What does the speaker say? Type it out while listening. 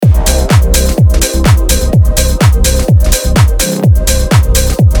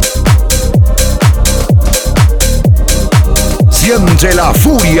Siente la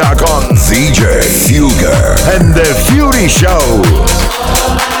furia con DJ Fugger and the Fury Show.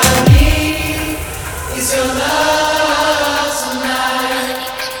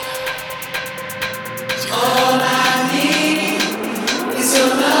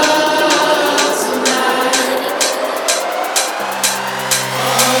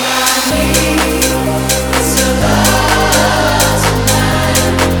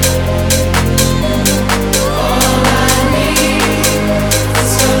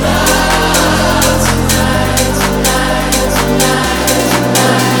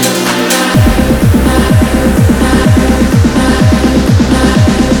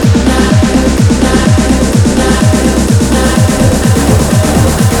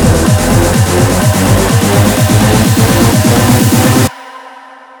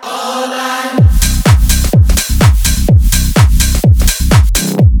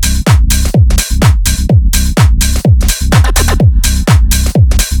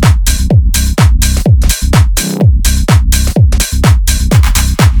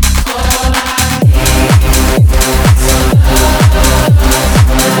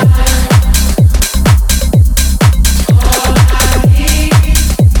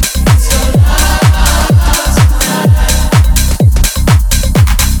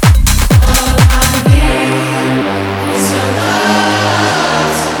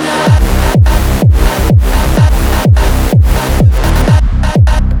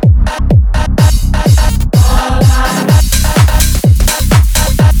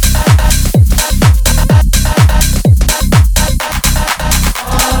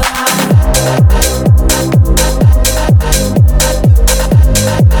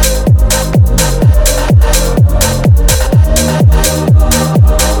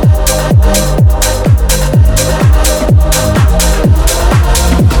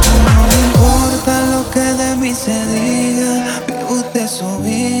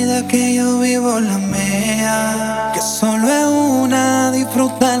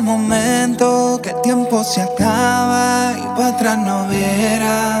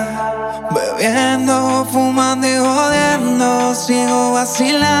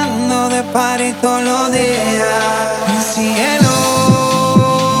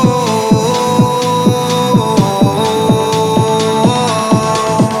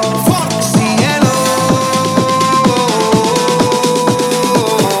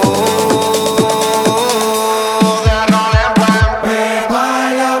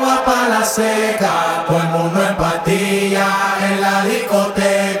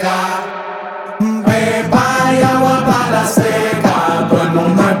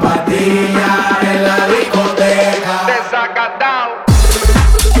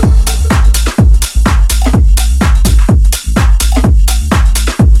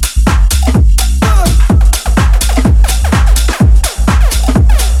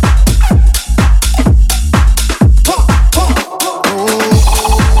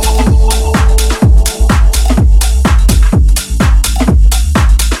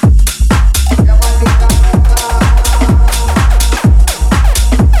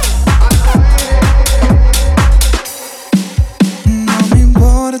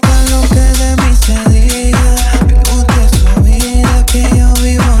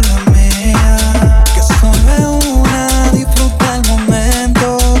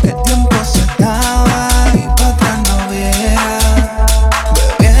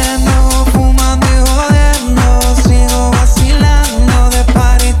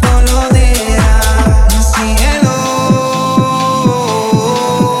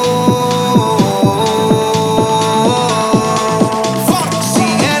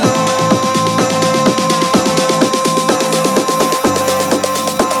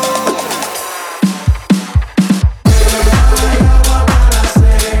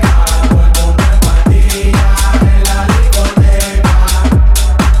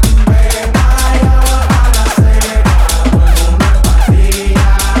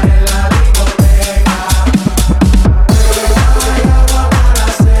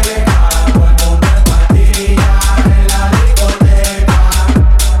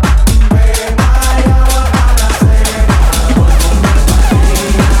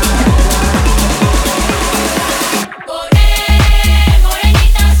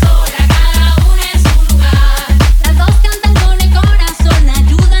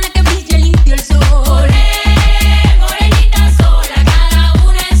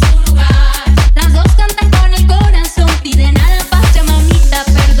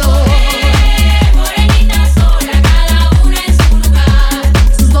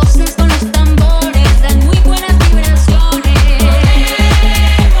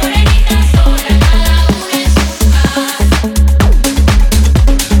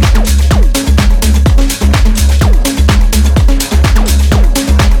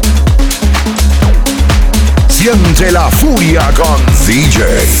 Siente la furia con DJ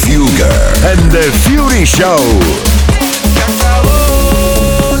Fugger and the Fury Show. Se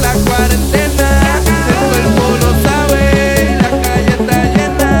acabó la cuarentena, el cuerpo lo sabe, la calle está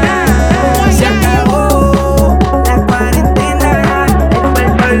llena. Se acabó la cuarentena, el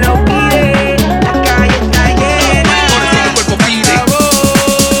cuerpo lo pide, la calle está llena. Por eso el cuerpo pide. Se acabó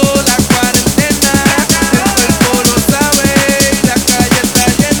la cuarentena, el cuerpo lo sabe, la calle está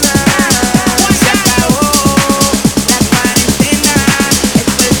llena. Se acabó la cuarentena, el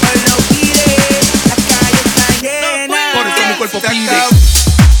cuerpo lo pide, la calle está llena. Por eso mi cuerpo pide.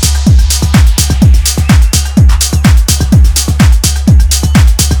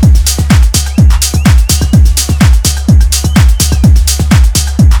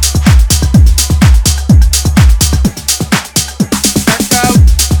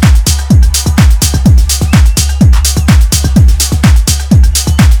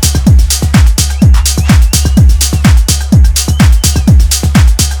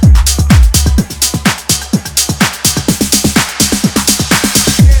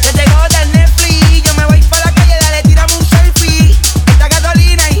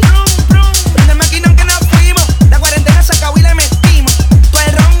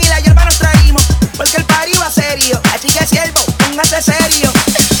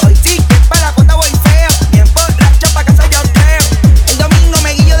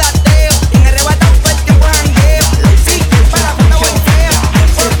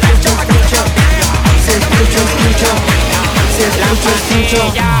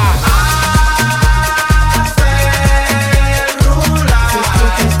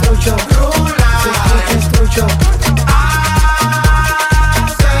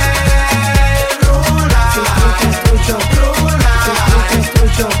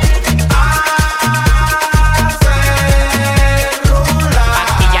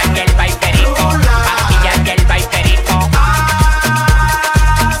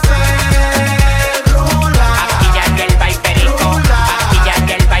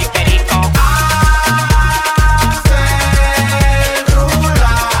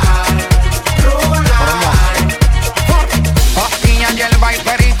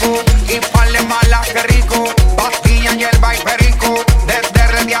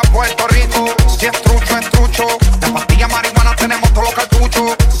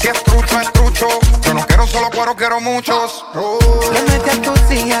 Quiero muchos. Le metí a tu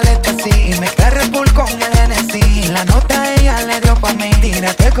silla de taxi y mezclé Red Bull con el Hennessy. La nota ella le dio pa' mí.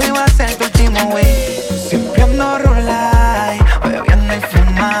 Tírate que iba a ser tu último wey. Siempre ando rulay, bebiendo y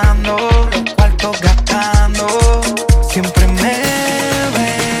fumando, los cuartos gastando. Siempre me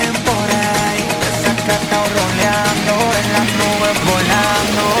ven por ahí, desacatado roleando, en las nubes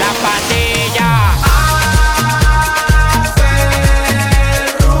volando. La patilla.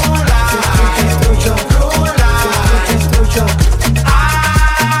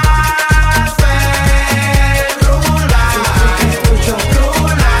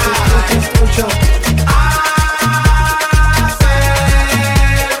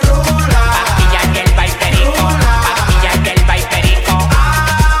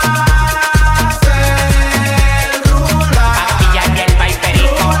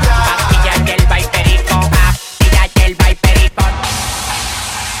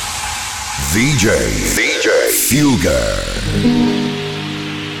 DJ Fugger.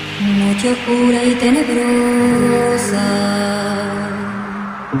 Noche oscura y tenebrosa,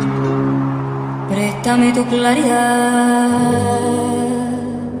 préstame tu claridad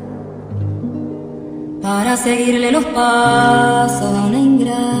para seguirle los pasos a una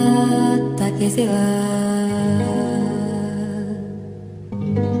ingrata que se va.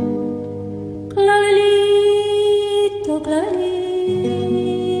 Clavelito,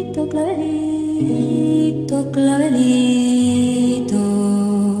 clavelito, clavelito, clavelito,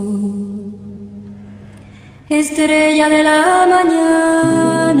 estrella de la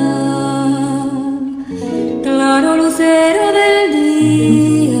mañana, claro lucero del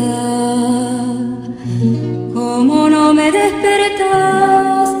día, ¿cómo no me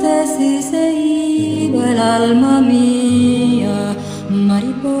despertaste si se iba el alma mía?